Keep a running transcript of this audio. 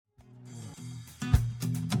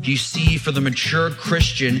You see, for the mature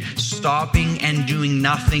Christian, stopping and doing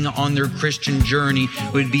nothing on their Christian journey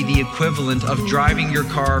would be the equivalent of driving your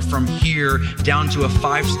car from here down to a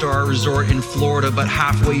 5-star resort in Florida, but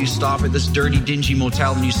halfway you stop at this dirty, dingy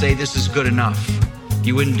motel and you say, this is good enough.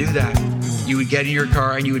 You wouldn't do that. You would get in your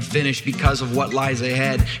car and you would finish because of what lies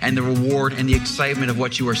ahead and the reward and the excitement of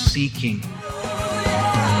what you are seeking.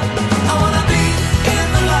 I wanna be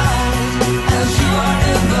in the light as you are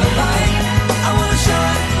in the light. I wanna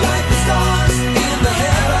shine like the stars in the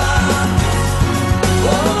heaven.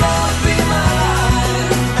 Oh Lord, be my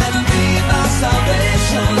light and be my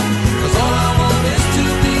salvation. 'Cause all I want is to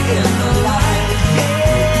be in the light.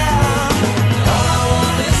 Yeah. All I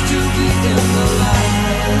want is to be in the light.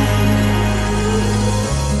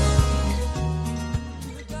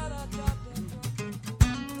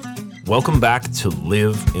 Welcome back to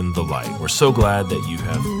Live in the Light. We're so glad that you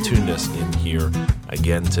have tuned us in here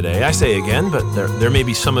again today. I say again, but there may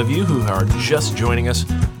be some of you who are just joining us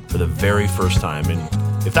for the very first time. And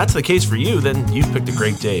if that's the case for you, then you've picked a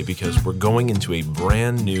great day because we're going into a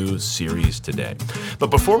brand new series today. But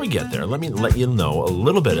before we get there, let me let you know a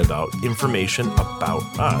little bit about information about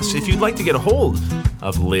us. If you'd like to get a hold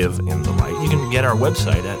of Live in the Light, you can get our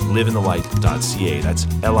website at liveinthelight.ca. That's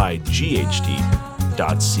LIGHT.ca.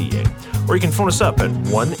 Or you can phone us up at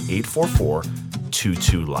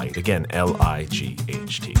 1-844-22-LIGHT. Again,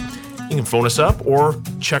 LIGHT. You can phone us up or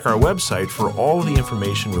check our website for all of the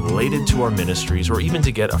information related to our ministries, or even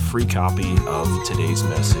to get a free copy of today's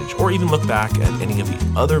message, or even look back at any of the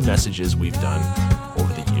other messages we've done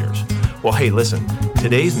over the years. Well, hey, listen,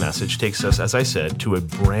 today's message takes us, as I said, to a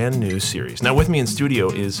brand new series. Now, with me in studio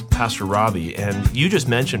is Pastor Robbie, and you just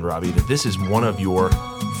mentioned, Robbie, that this is one of your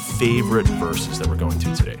favorite verses that we're going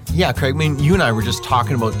to today. Yeah, Craig, I mean, you and I were just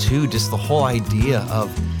talking about, too, just the whole idea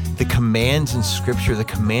of the commands in Scripture, the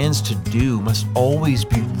commands to do must always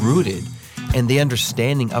be rooted in the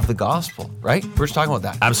understanding of the gospel, right? We're just talking about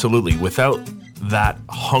that. Absolutely. Without that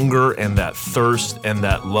hunger and that thirst and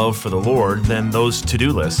that love for the Lord, then those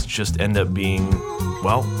to-do lists just end up being,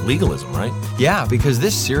 well, legalism, right? Yeah, because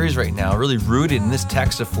this series right now, really rooted in this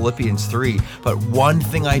text of Philippians 3, but one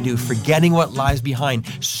thing I do, forgetting what lies behind,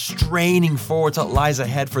 straining forward to what lies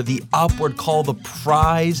ahead for the upward call, the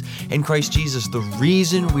prize in Christ Jesus. The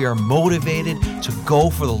reason we are motivated to go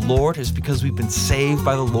for the Lord is because we've been saved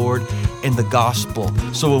by the Lord in the gospel.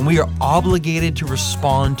 So when we are obligated to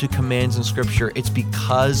respond to commands in Scripture, it's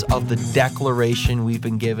because of the declaration we've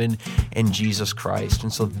been given in Jesus Christ.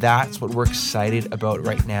 And so that's what we're excited about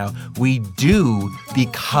right now. We do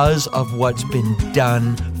because of what's been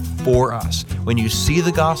done for us. When you see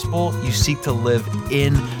the gospel, you seek to live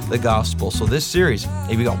in the gospel. So this series,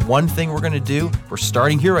 if we got one thing we're going to do, we're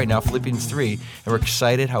starting here right now, Philippians 3, and we're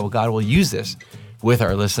excited how God will use this with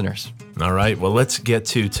our listeners. All right, well, let's get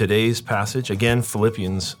to today's passage. Again,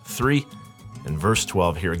 Philippians 3 and verse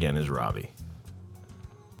 12. Here again is Robbie.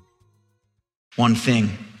 One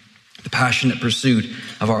thing, the passionate pursuit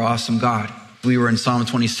of our awesome God. We were in Psalm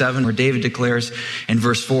 27 where David declares in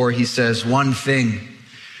verse 4, he says, one thing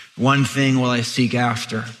will I seek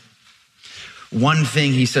after. One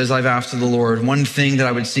thing, he says, I've asked of the Lord. One thing that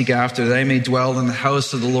I would seek after, that I may dwell in the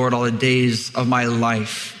house of the Lord all the days of my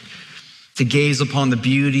life, to gaze upon the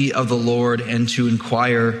beauty of the Lord and to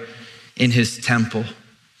inquire in his temple.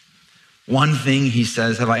 One thing, he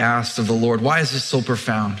says, have I asked of the Lord. Why is this so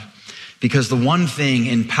profound? Because the one thing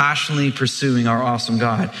in passionately pursuing our awesome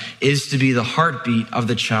God is to be the heartbeat of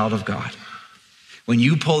the child of God. When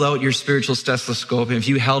you pull out your spiritual stethoscope, and if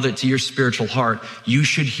you held it to your spiritual heart, you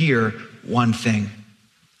should hear one thing.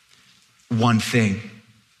 One thing.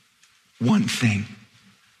 One thing.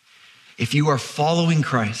 If you are following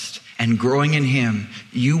Christ and growing in him,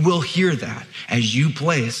 you will hear that as you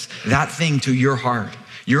place that thing to your heart.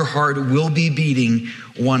 Your heart will be beating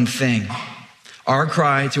one thing. Our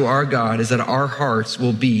cry to our God is that our hearts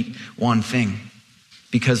will beat one thing,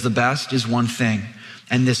 because the best is one thing,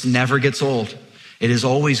 and this never gets old. It is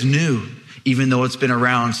always new, even though it's been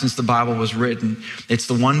around since the Bible was written. It's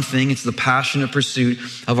the one thing, it's the passionate pursuit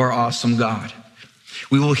of our awesome God.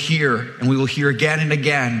 We will hear, and we will hear again and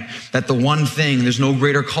again, that the one thing, there's no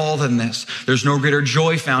greater call than this. There's no greater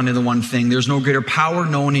joy found in the one thing. There's no greater power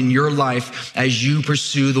known in your life as you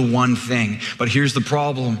pursue the one thing. But here's the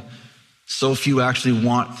problem. So few actually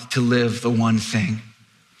want to live the one thing.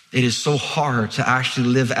 It is so hard to actually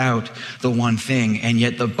live out the one thing, and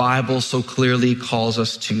yet the Bible so clearly calls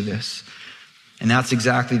us to this. And that's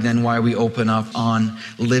exactly then why we open up on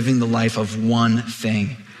living the life of one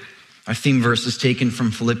thing. Our theme verse is taken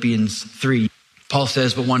from Philippians 3. Paul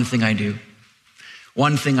says, but one thing I do.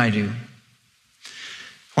 One thing I do.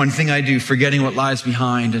 One thing I do, forgetting what lies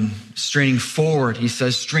behind and straining forward. He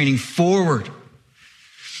says, straining forward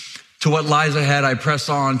to what lies ahead, I press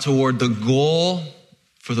on toward the goal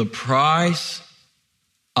for the prize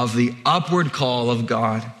of the upward call of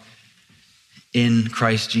God in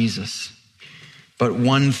Christ Jesus. But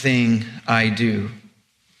one thing I do.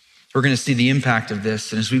 We're going to see the impact of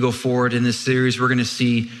this. And as we go forward in this series, we're going to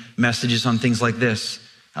see messages on things like this.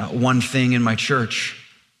 One thing in my church.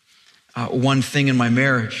 One thing in my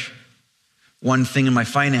marriage. One thing in my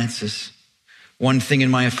finances. One thing in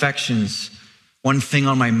my affections. One thing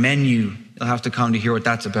on my menu. You'll have to come to hear what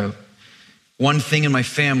that's about. One thing in my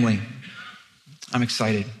family. I'm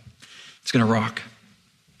excited. It's going to rock.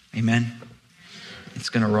 Amen. It's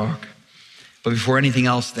going to rock. But before anything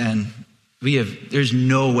else, then, there's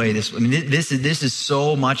no way this is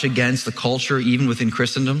so much against the culture, even within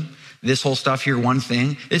Christendom. This whole stuff here, one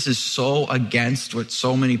thing, this is so against what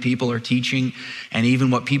so many people are teaching and even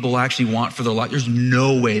what people actually want for their life. There's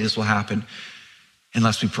no way this will happen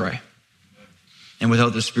unless we pray. And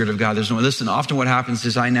without the Spirit of God, there's no way. Listen, often what happens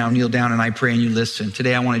is I now kneel down and I pray and you listen.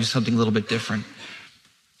 Today I want to do something a little bit different.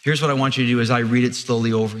 Here's what I want you to do as I read it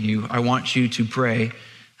slowly over you. I want you to pray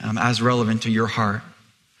as relevant to your heart,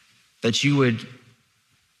 that you would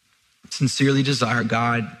sincerely desire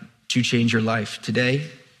God to change your life today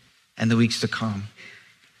and the weeks to come.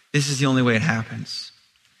 This is the only way it happens.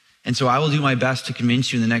 And so I will do my best to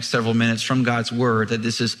convince you in the next several minutes from God's word that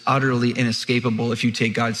this is utterly inescapable if you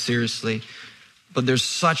take God seriously. But there's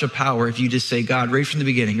such a power if you just say, God, right from the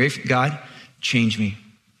beginning, God, change me.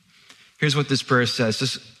 Here's what this prayer says.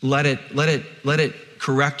 Just let it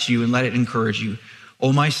correct you and let it encourage you.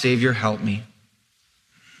 Oh, my Savior, help me.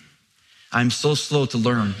 I'm so slow to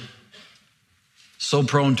learn, so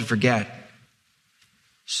prone to forget,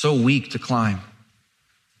 so weak to climb.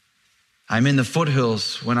 I'm in the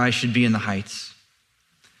foothills when I should be in the heights.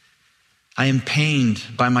 I am pained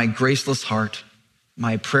by my graceless heart,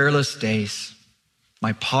 my prayerless days,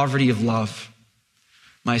 my poverty of love,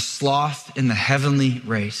 my sloth in the heavenly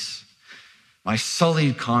race, my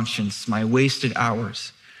sullied conscience, my wasted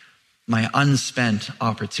hours, my unspent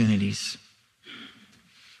opportunities.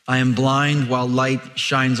 I am blind while light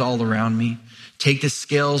shines all around me. Take the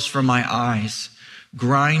scales from my eyes.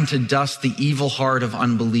 Grind to dust the evil heart of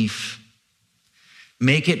unbelief.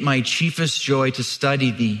 Make it my chiefest joy to study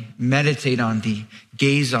thee, meditate on thee,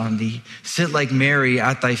 gaze on thee, sit like Mary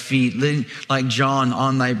at thy feet, lean like John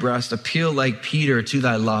on thy breast, appeal like Peter to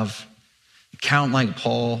thy love, count like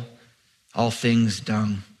Paul all things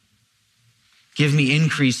dung. Give me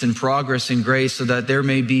increase in progress and grace so that there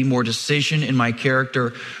may be more decision in my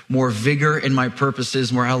character, more vigor in my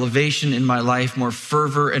purposes, more elevation in my life, more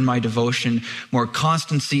fervor in my devotion, more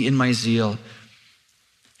constancy in my zeal.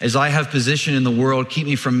 As I have position in the world, keep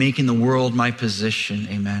me from making the world my position.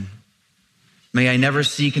 Amen. May I never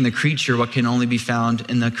seek in the creature what can only be found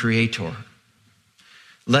in the Creator.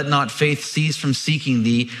 Let not faith cease from seeking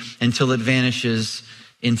thee until it vanishes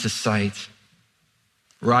into sight.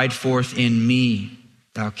 Ride forth in me,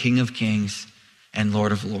 thou King of kings and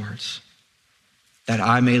Lord of lords, that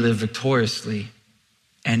I may live victoriously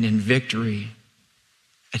and in victory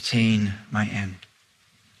attain my end.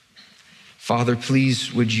 Father,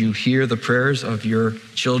 please would you hear the prayers of your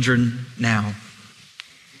children now.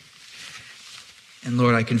 And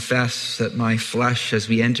Lord, I confess that my flesh, as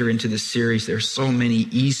we enter into this series, there are so many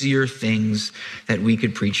easier things that we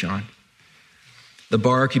could preach on. The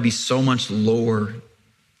bar could be so much lower,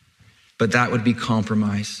 but that would be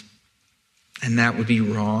compromise. And that would be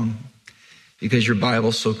wrong because your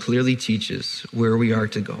Bible so clearly teaches where we are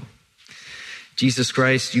to go. Jesus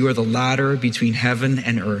Christ, you are the ladder between heaven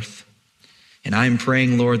and earth. And I'm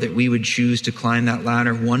praying, Lord, that we would choose to climb that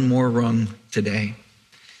ladder one more rung today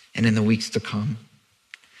and in the weeks to come.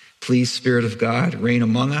 Please, Spirit of God, reign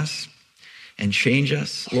among us and change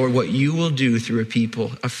us. Lord, what you will do through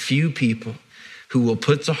a few people who will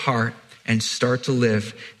put to heart and start to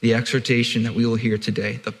live the exhortation that we will hear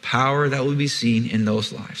today, the power that will be seen in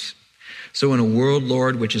those lives. So in a world,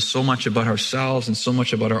 Lord, which is so much about ourselves and so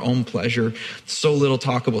much about our own pleasure, so little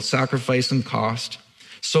talk about sacrifice and cost,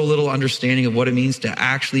 so little understanding of what it means to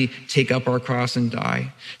actually take up our cross and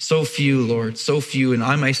die. So few, Lord, so few. And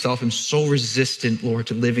I myself am so resistant, Lord,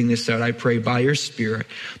 to living this out. I pray by your Spirit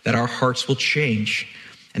that our hearts will change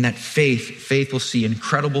and that faith will see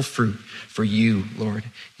incredible fruit for you, Lord.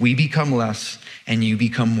 We become less and you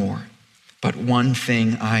become more. But one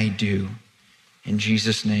thing I do. In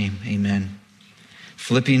Jesus' name, amen.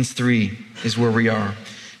 Philippians 3 is where we are.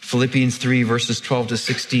 Philippians 3, verses 12 to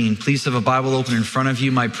 16. Please have a Bible open in front of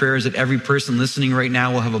you. My prayer is that every person listening right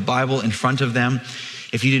now will have a Bible in front of them.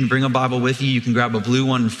 If you didn't bring a Bible with you, you can grab a blue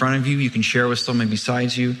one in front of you. You can share with someone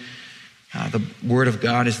beside you. The Word of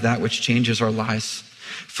God is that which changes our lives.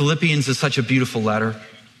 Philippians is such a beautiful letter.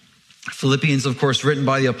 Philippians, of course, written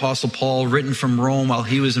by the Apostle Paul, written from Rome while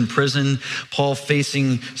he was in prison. Paul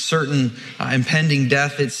facing certain impending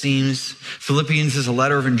death, it seems. Philippians is a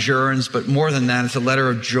letter of endurance, but more than that, it's a letter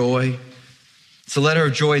of joy. It's a letter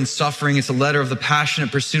of joy and suffering. It's a letter of the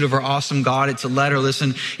passionate pursuit of our awesome God. It's a letter,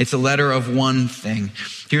 listen, it's a letter of one thing.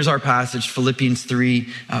 Here's our passage, Philippians 3,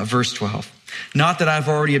 verse 12. Not that I've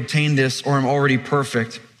already obtained this or am already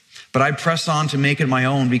perfect, but I press on to make it my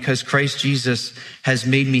own because Christ Jesus has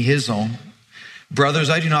made me his own. Brothers,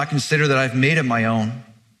 I do not consider that I've made it my own.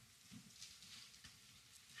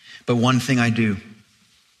 But one thing I do,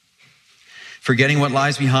 forgetting what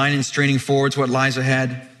lies behind and straining forward to what lies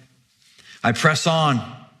ahead, I press on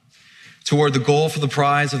toward the goal for the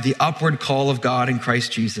prize of the upward call of God in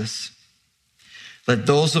Christ Jesus. Let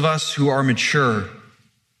those of us who are mature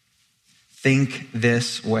think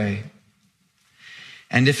this way.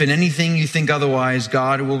 And if in anything you think otherwise,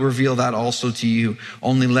 God will reveal that also to you.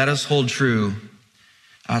 Only let us hold true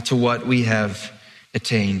to what we have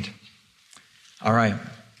attained. All right.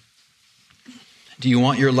 Do you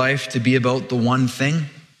want your life to be about the one thing?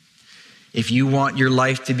 If you want your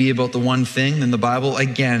life to be about the one thing, then the Bible,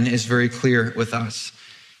 again, is very clear with us.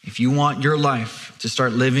 If you want your life to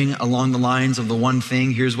start living along the lines of the one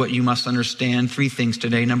thing, here's what you must understand. 3 things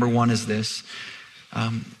today. Number 1 is this.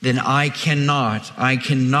 Then I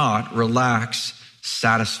cannot relax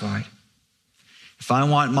satisfied. If I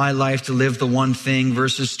want my life to live the one thing,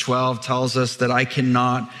 verses 12 tells us that I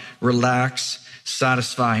cannot relax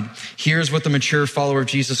satisfied. Here's what the mature follower of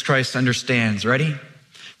Jesus Christ understands. Ready?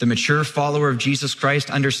 The mature follower of Jesus Christ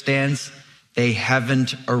understands they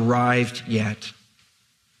haven't arrived yet.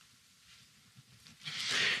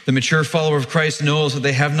 The mature follower of Christ knows that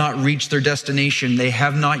they have not reached their destination. They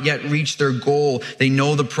have not yet reached their goal. They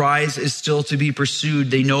know the prize is still to be pursued.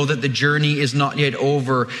 They know that the journey is not yet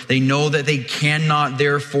over. They know that they cannot,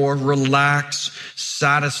 therefore, relax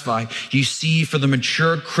satisfied. You see, for the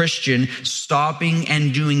mature Christian, stopping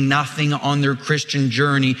and doing nothing on their Christian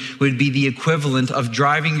journey would be the equivalent of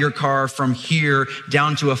driving your car from here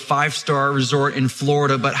down to a 5-star resort in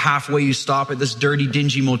Florida, but halfway you stop at this dirty,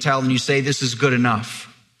 dingy motel and you say, this is good enough.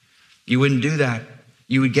 You wouldn't do that.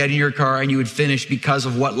 You would get in your car and you would finish because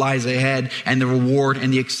of what lies ahead and the reward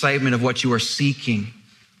and the excitement of what you are seeking.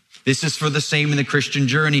 This is for the same in the Christian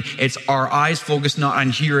journey. It's our eyes focused not on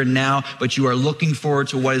here and now, but you are looking forward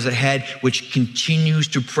to what is ahead, which continues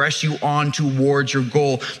to press you on towards your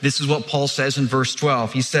goal. This is what Paul says in verse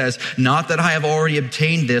 12. He says, not that I have already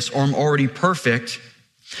obtained this or am already perfect,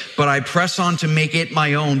 but I press on to make it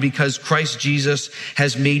my own because Christ Jesus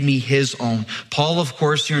has made me his own. Paul, of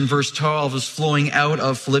course, here in verse 12 is flowing out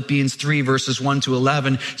of Philippians 3, verses 1 to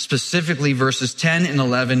 11, specifically verses 10 and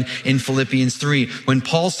 11 in Philippians 3. When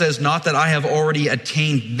Paul says, not that I have already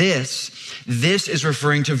attained this is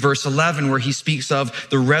referring to verse 11, where he speaks of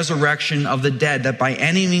the resurrection of the dead, that by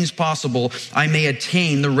any means possible, I may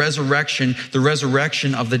attain the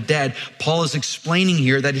resurrection of the dead. Paul is explaining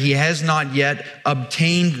here that he has not yet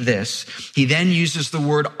obtained this. He then uses the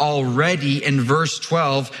word already in verse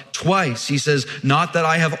 12 twice. He says, not that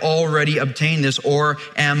I have already obtained this or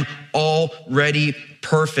am already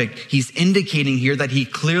perfect. He's indicating here that he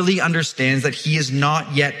clearly understands that he is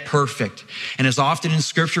not yet perfect. And as often in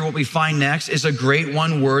scripture, what we find next is a great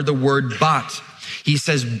one word, the word but. He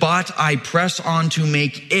says, but I press on to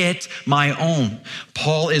make it my own.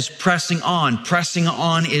 Paul is pressing on. Pressing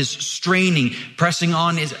on is straining. Pressing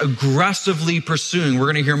on is aggressively pursuing. We're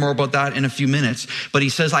going to hear more about that in a few minutes. But he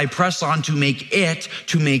says, I press on to make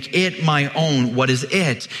it my own. What is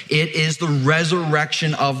it? It is the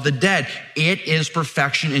resurrection of the dead. It is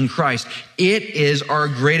perfection in Christ. It is our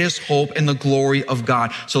greatest hope in the glory of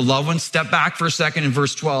God. So loved ones, step back for a second in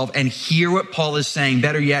verse 12 and hear what Paul is saying.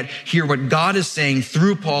 Better yet, hear what God is saying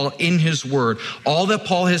through Paul in his word. All that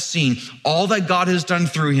Paul has seen, all that God has done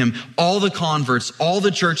through him, all the converts, all the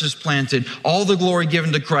churches planted, all the glory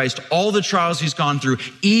given to Christ, all the trials he's gone through,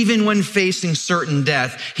 even when facing certain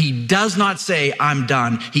death, he does not say, I'm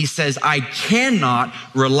done. He says, I cannot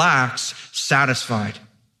relax satisfied.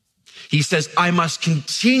 He says, I must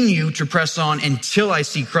continue to press on until I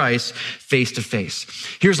see Christ face to face.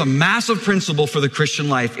 Here's a massive principle for the Christian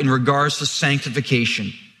life in regards to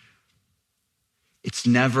sanctification. It's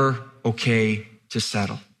never okay to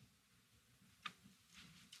settle.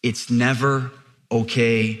 It's never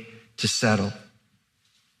okay to settle.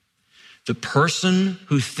 The person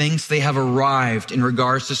who thinks they have arrived in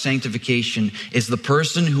regards to sanctification is the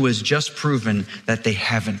person who has just proven that they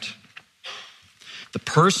haven't. The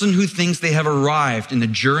person who thinks they have arrived in the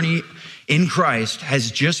journey in Christ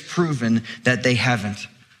has just proven that they haven't.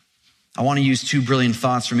 I want to use two brilliant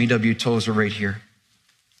thoughts from E.W. Tozer right here.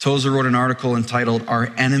 Tozer wrote an article entitled,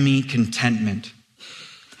 Our Enemy Contentment.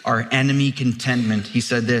 Our enemy contentment. He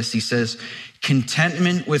said this, he says,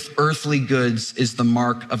 contentment with earthly goods is the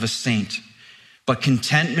mark of a saint, but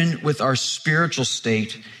contentment with our spiritual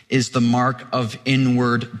state is the mark of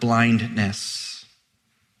inward blindness.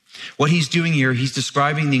 What he's doing here, he's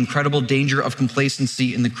describing the incredible danger of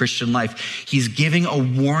complacency in the Christian life. He's giving a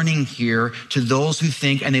warning here to those who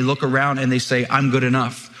think and they look around and they say, I'm good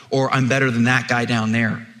enough, or I'm better than that guy down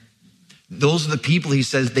there. Those are the people, he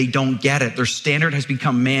says, they don't get it. Their standard has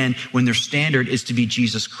become man when their standard is to be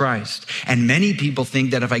Jesus Christ. And many people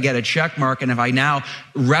think that if I get a check mark and if I now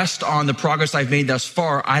rest on the progress I've made thus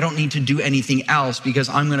far, I don't need to do anything else because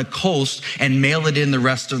I'm going to coast and mail it in the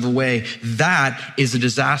rest of the way. That is a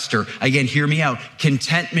disaster. Again, hear me out.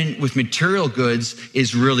 Contentment with material goods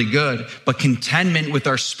is really good, but contentment with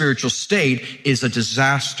our spiritual state is a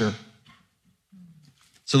disaster.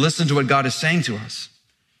 So listen to what God is saying to us.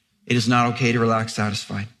 It is not okay to relax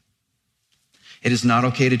satisfied. It is not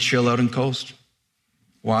okay to chill out and coast.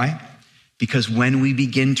 Why? Because when we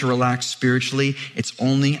begin to relax spiritually, it's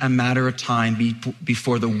only a matter of time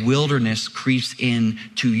before the wilderness creeps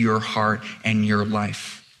into your heart and your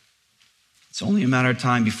life. It's only a matter of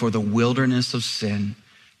time before the wilderness of sin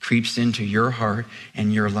creeps into your heart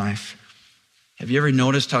and your life. Have you ever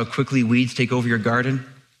noticed how quickly weeds take over your garden?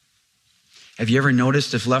 Have you ever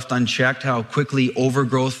noticed, if left unchecked, how quickly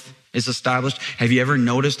overgrowth is established? Have you ever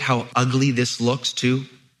noticed how ugly this looks too?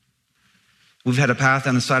 We've had a path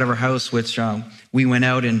on the side of our house, which we went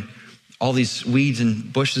out and all these weeds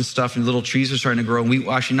and bushes and stuff and little trees are starting to grow.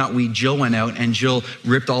 And Jill went out and Jill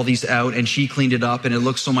ripped all these out and she cleaned it up and it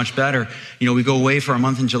looks so much better. You know, we go away for a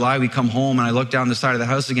month in July, we come home and I look down the side of the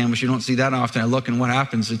house again, which you don't see that often. I look and what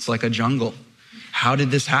happens? It's like a jungle. How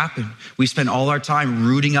did this happen? We spent all our time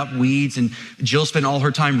rooting up weeds and Jill spent all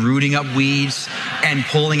her time rooting up weeds and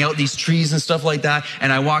pulling out these trees and stuff like that.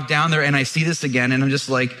 And I walk down there and I see this again and I'm just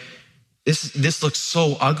like, this looks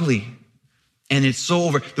so ugly. And it's so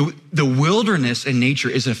over. The wilderness in nature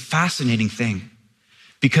is a fascinating thing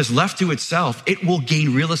because left to itself, it will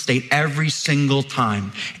gain real estate every single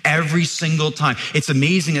time. Every single time. It's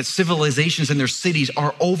amazing that civilizations and their cities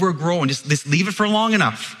are overgrown. Just leave it for long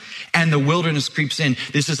enough. And the wilderness creeps in.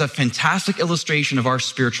 This is a fantastic illustration of our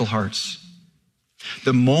spiritual hearts.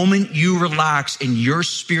 The moment you relax in your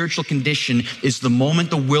spiritual condition is the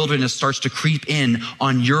moment the wilderness starts to creep in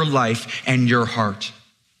on your life and your heart.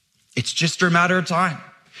 It's just a matter of time.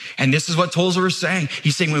 And this is what Tozer is saying.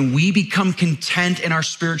 He's saying when we become content in our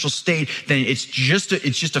spiritual state, then it's just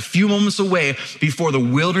a few moments away before the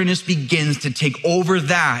wilderness begins to take over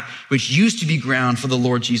that which used to be ground for the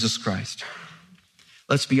Lord Jesus Christ.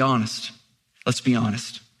 Let's be honest. Let's be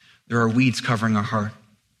honest. There are weeds covering our heart.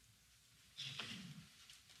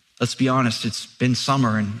 Let's be honest. It's been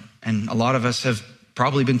summer and a lot of us have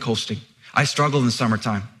probably been coasting. I struggle in the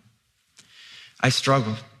summertime. I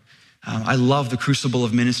struggle. I love the crucible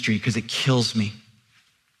of ministry because it kills me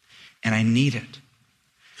and I need it.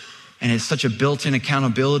 And it's such a built-in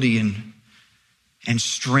accountability and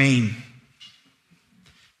strain.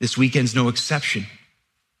 This weekend's no exception.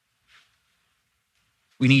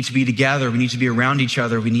 We need to be together. We need to be around each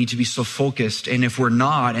other. We need to be so focused. And if we're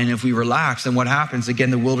not, and if we relax, then what happens?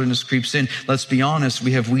 Again, the wilderness creeps in. Let's be honest.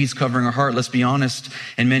 We have weeds covering our heart. Let's be honest.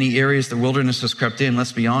 In many areas, the wilderness has crept in.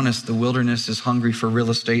 Let's be honest. The wilderness is hungry for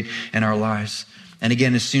real estate in our lives. And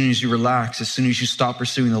again, as soon as you relax, as soon as you stop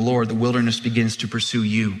pursuing the Lord, the wilderness begins to pursue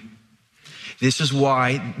you. This is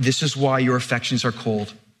why your affections are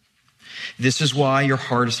cold. This is why your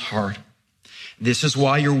heart is hard. This is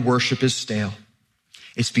why your worship is stale.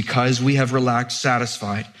 It's because we have relaxed,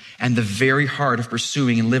 satisfied, and the very heart of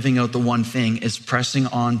pursuing and living out the one thing is pressing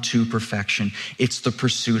on to perfection. It's the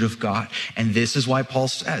pursuit of God. And this is why Paul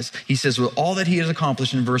says, he says, with all that he has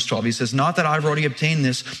accomplished in verse 12, he says, not that I've already obtained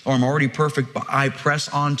this or I'm already perfect, but I press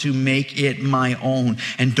on to make it my own.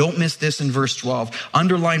 And don't miss this in verse 12.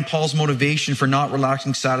 Underline Paul's motivation for not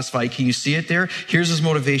relaxing, satisfied. Can you see it there? Here's his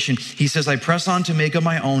motivation. He says, I press on to make it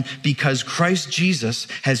my own because Christ Jesus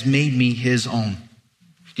has made me his own.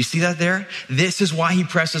 You see that there? This is why he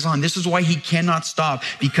presses on. This is why he cannot stop,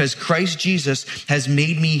 because Christ Jesus has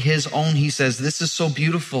made me his own. He says, this is so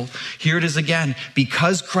beautiful. Here it is again.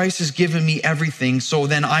 Because Christ has given me everything, so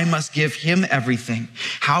then I must give him everything.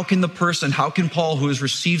 How can Paul, who has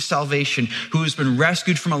received salvation, who has been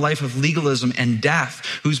rescued from a life of legalism and death,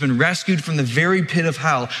 who's been rescued from the very pit of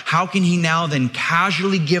hell, how can he now then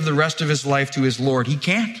casually give the rest of his life to his Lord? He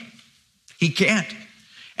can't. He can't.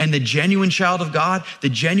 And the genuine child of God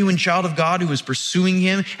who is pursuing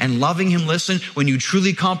him and loving him, listen, when you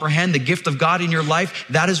truly comprehend the gift of God in your life,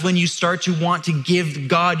 that is when you start to want to give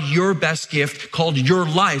God your best gift called your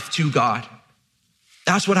life to God.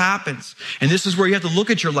 That's what happens. And this is where you have to look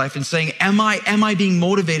at your life and saying, am I being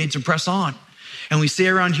motivated to press on? And we say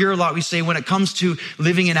around here a lot, we say when it comes to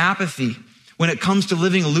living in apathy, when it comes to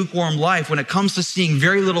living a lukewarm life, when it comes to seeing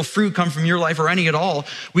very little fruit come from your life or any at all,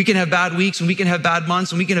 we can have bad weeks and we can have bad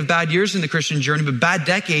months and we can have bad years in the Christian journey, but bad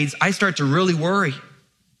decades, I start to really worry.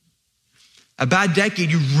 A bad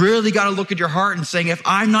decade, you really got to look at your heart and saying, if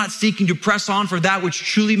I'm not seeking to press on for that which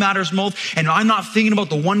truly matters most, and I'm not thinking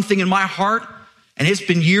about the one thing in my heart, and it's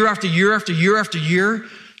been year after year after year after year,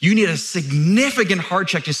 you need a significant heart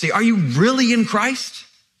check to say, are you really in Christ?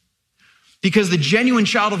 Because the genuine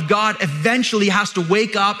child of God eventually has to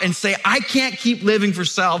wake up and say, I can't keep living for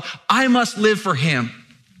self. I must live for him.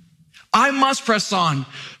 I must press on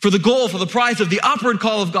for the goal, for the prize of the upward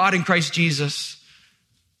call of God in Christ Jesus.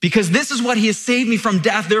 Because this is what he has saved me from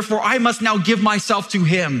death. Therefore, I must now give myself to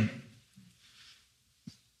him.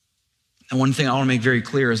 And one thing I want to make very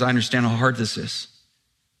clear is I understand how hard this is.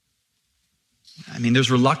 I mean, there's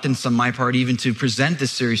reluctance on my part even to present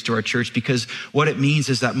this series to our church because what it means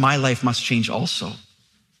is that my life must change also.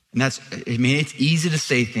 And it's easy to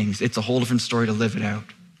say things. It's a whole different story to live it out.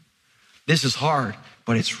 This is hard,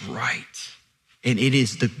 but it's right. And it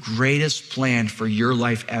is the greatest plan for your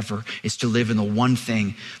life ever is to live in the one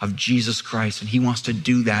thing of Jesus Christ. And he wants to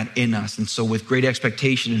do that in us. And so with great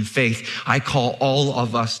expectation and faith, I call all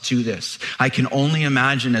of us to this. I can only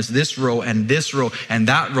imagine as this row and that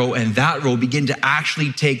row and that row begin to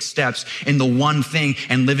actually take steps in the one thing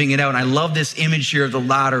and living it out. And I love this image here of the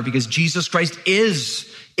ladder because Jesus Christ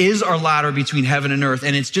is our ladder between heaven and earth.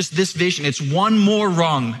 And it's just this vision. It's one more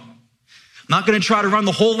rung. I'm not going to try to run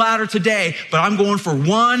the whole ladder today, but I'm going for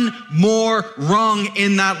one more rung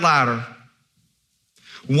in that ladder.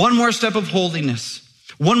 One more step of holiness.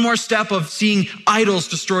 One more step of seeing idols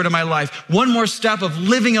destroyed in my life. One more step of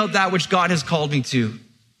living out that which God has called me to.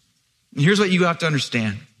 And here's what you have to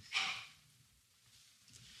understand.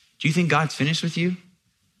 Do you think God's finished with you?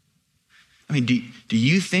 I mean, do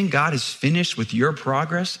you think God is finished with your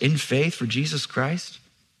progress in faith for Jesus Christ?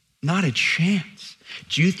 Not a chance.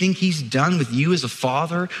 Do you think he's done with you as a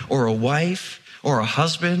father or a wife or a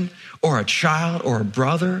husband or a child or a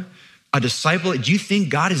brother, a disciple? Do you think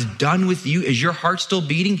God is done with you? Is your heart still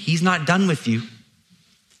beating? He's not done with you.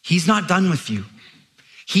 He's not done with you.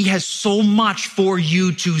 He has so much for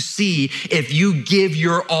you to see if you give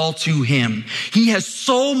your all to him. He has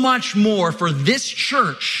so much more for this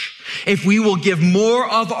church if we will give more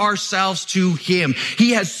of ourselves to him.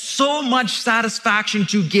 He has so much satisfaction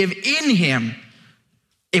to give in him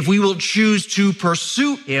if we will choose to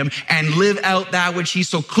pursue him and live out that which he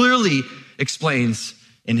so clearly explains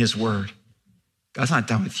in his word. God's not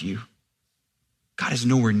done with you. God is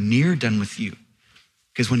nowhere near done with you.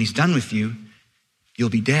 Because when he's done with you, you'll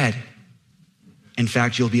be dead. In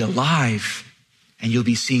fact, you'll be alive and you'll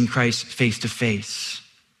be seeing Christ face to face.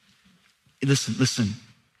 Listen.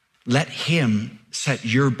 Let him set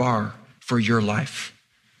your bar for your life.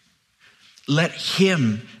 Let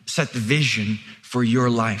him set the vision for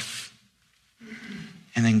your life.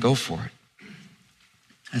 And then go for it.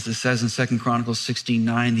 As it says in 2 Chronicles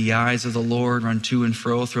 16:9, the eyes of the Lord run to and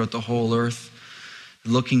fro throughout the whole earth,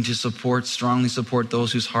 looking to strongly support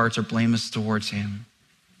those whose hearts are blameless towards him.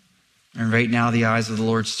 And right now, the eyes of the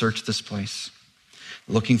Lord search this place,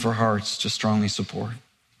 looking for hearts to strongly support.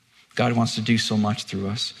 God wants to do so much through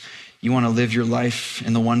us. You want to live your life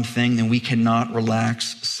in the one thing, then we cannot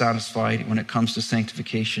relax satisfied when it comes to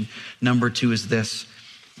sanctification. Number 2 is this.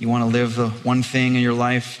 You want to live the one thing in your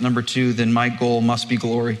life. Number 2, then my goal must be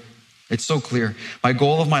glory. It's so clear. My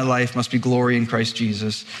goal of my life must be glory in Christ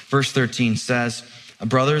Jesus. Verse 13 says,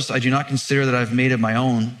 brothers, I do not consider that I've made it my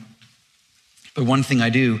own, but one thing I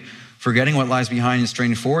do, forgetting what lies behind and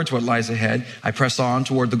straining forward to what lies ahead, I press on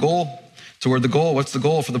toward the goal. Toward the goal. What's the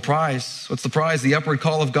goal? For the prize. What's the prize? The upward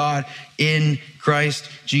call of God in Christ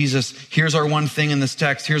Jesus. Here's our one thing in this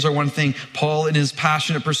text. Here's our one thing. Paul, in his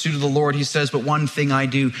passionate pursuit of the Lord, he says, but one thing I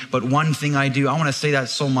do. But one thing I do. I want to say that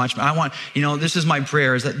so much. I want, this is my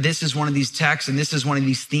prayer, is that this is one of these texts and this is one of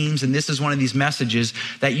these themes and this is one of these messages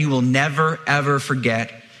that you will never, ever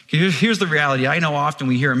forget. Here's the reality. I know often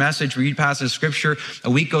we hear a message, we read passage of scripture, a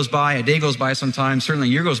week goes by, a day goes by sometimes, certainly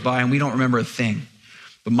a year goes by, and we don't remember a thing.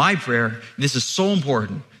 But my prayer, this is so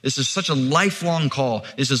important. This is such a lifelong call.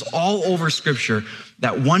 This is all over scripture,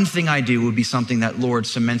 that one thing I do would be something that Lord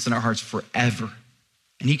cements in our hearts forever.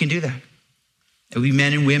 And he can do that. It will be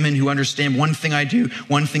men and women who understand one thing I do,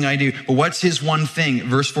 one thing I do. But what's his one thing?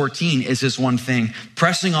 Verse 14 is his one thing.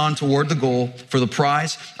 Pressing on toward the goal for the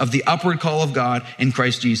prize of the upward call of God in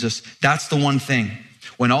Christ Jesus. That's the one thing.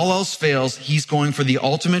 When all else fails, he's going for the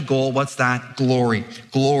ultimate goal. What's that? Glory,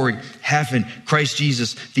 heaven, Christ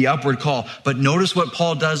Jesus, the upward call. But notice what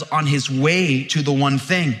Paul does on his way to the one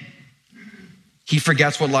thing. He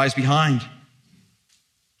forgets what lies behind.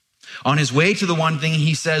 On his way to the one thing,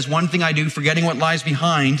 he says, one thing I do, forgetting what lies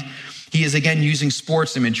behind. He is again using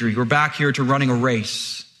sports imagery. We're back here to running a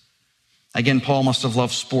race. Again, Paul must have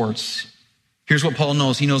loved sports. Here's what Paul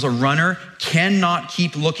knows. He knows a runner cannot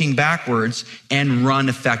keep looking backwards and run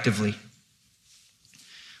effectively.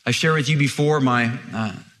 I shared with you before my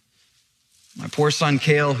poor son,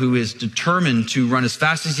 Cale, who is determined to run as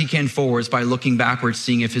fast as he can forwards by looking backwards,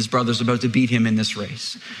 seeing if his brother's about to beat him in this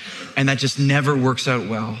race. And that just never works out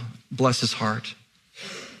well. Bless his heart.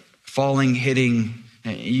 Falling, hitting,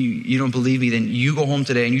 you don't believe me, then you go home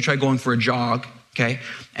today and you try going for a jog, okay?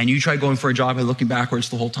 And you try going for a jog by looking backwards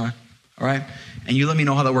the whole time, all right? And you let me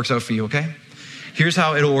know how that works out for you, okay? Here's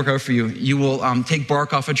how it'll work out for you. You will take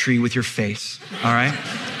bark off a tree with your face, all right?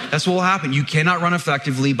 That's what will happen. You cannot run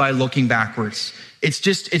effectively by looking backwards. It's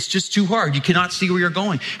just too hard. You cannot see where you're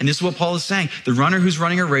going. And this is what Paul is saying. The runner who's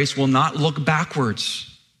running a race will not look backwards.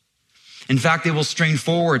 In fact, they will strain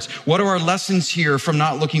forwards. What are our lessons here from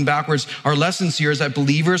not looking backwards? Our lessons here is that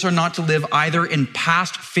believers are not to live either in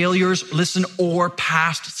past failures, listen, or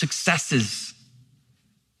past successes.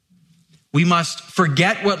 We must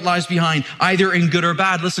forget what lies behind, either in good or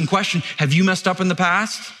bad. Listen, question, have you messed up in the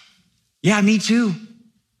past? Yeah, me too.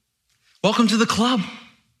 Welcome to the club.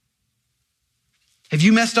 Have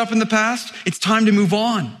you messed up in the past? It's time to move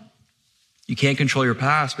on. You can't control your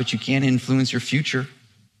past, but you can influence your future.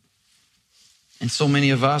 And so many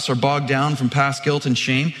of us are bogged down from past guilt and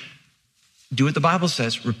shame. Do what the Bible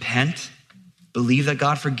says. Repent. Believe that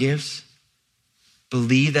God forgives.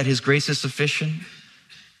 Believe that his grace is sufficient.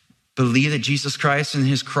 Believe that Jesus Christ and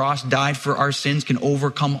his cross died for our sins, can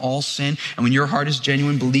overcome all sin. And when your heart is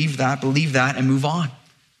genuine, believe that, and move on.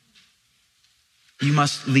 You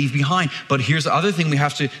must leave behind. But here's the other thing we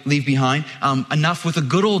have to leave behind. Enough with the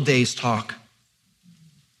good old days talk.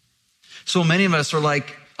 So many of us are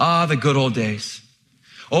like, the good old days.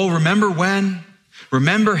 Oh, remember when?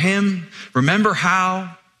 Remember him? Remember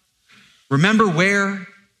how? Remember where?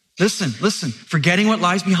 Listen, forgetting what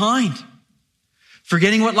lies behind.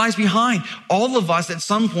 Forgetting what lies behind. All of us at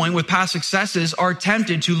some point with past successes are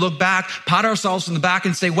tempted to look back, pat ourselves on the back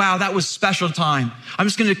and say, wow, that was a special time. I'm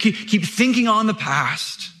just going to keep thinking on the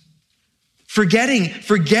past.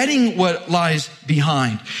 Forgetting what lies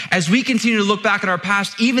behind. As we continue to look back at our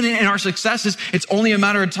past, even in our successes, it's only a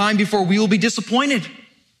matter of time before we will be disappointed.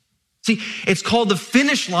 See, it's called the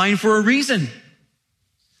finish line for a reason.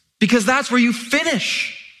 Because that's where you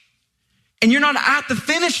finish. And you're not at the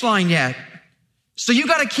finish line yet. So you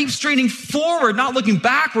got to keep straining forward, not looking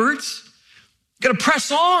backwards. You got to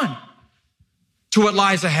press on to what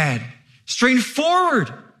lies ahead. Strain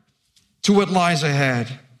forward to what lies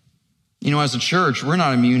ahead. You know, as a church, we're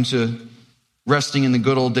not immune to resting in the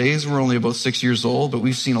good old days. We're only about 6 years old, but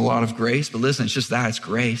we've seen a lot of grace. But listen, it's just that, it's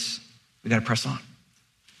grace. We got to press on.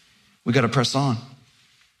 We got to press on.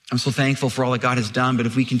 I'm so thankful for all that God has done, but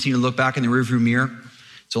if we continue to look back in the rearview mirror,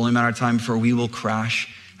 it's only a matter of time before we will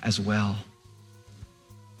crash as well.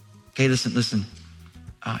 Okay, listen.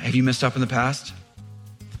 Have you messed up in the past?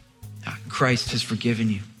 Christ has forgiven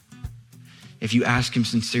you. If you ask him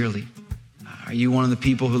sincerely. Are you one of the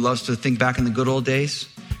people who loves to think back in the good old days?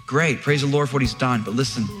 Great, praise the Lord for what he's done. But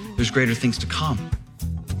listen, there's greater things to come.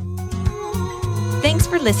 Thanks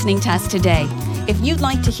for listening to us today. If you'd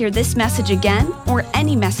like to hear this message again or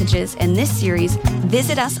any messages in this series,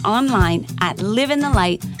 visit us online at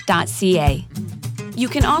liveinthelight.ca. You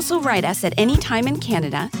can also write us at any time in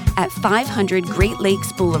Canada at 500 Great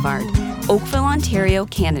Lakes Boulevard, Oakville, Ontario,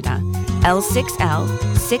 Canada, L6L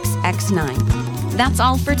 6X9. That's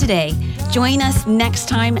all for today. Join us next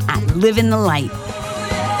time at Live in the Light.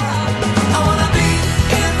 I wanna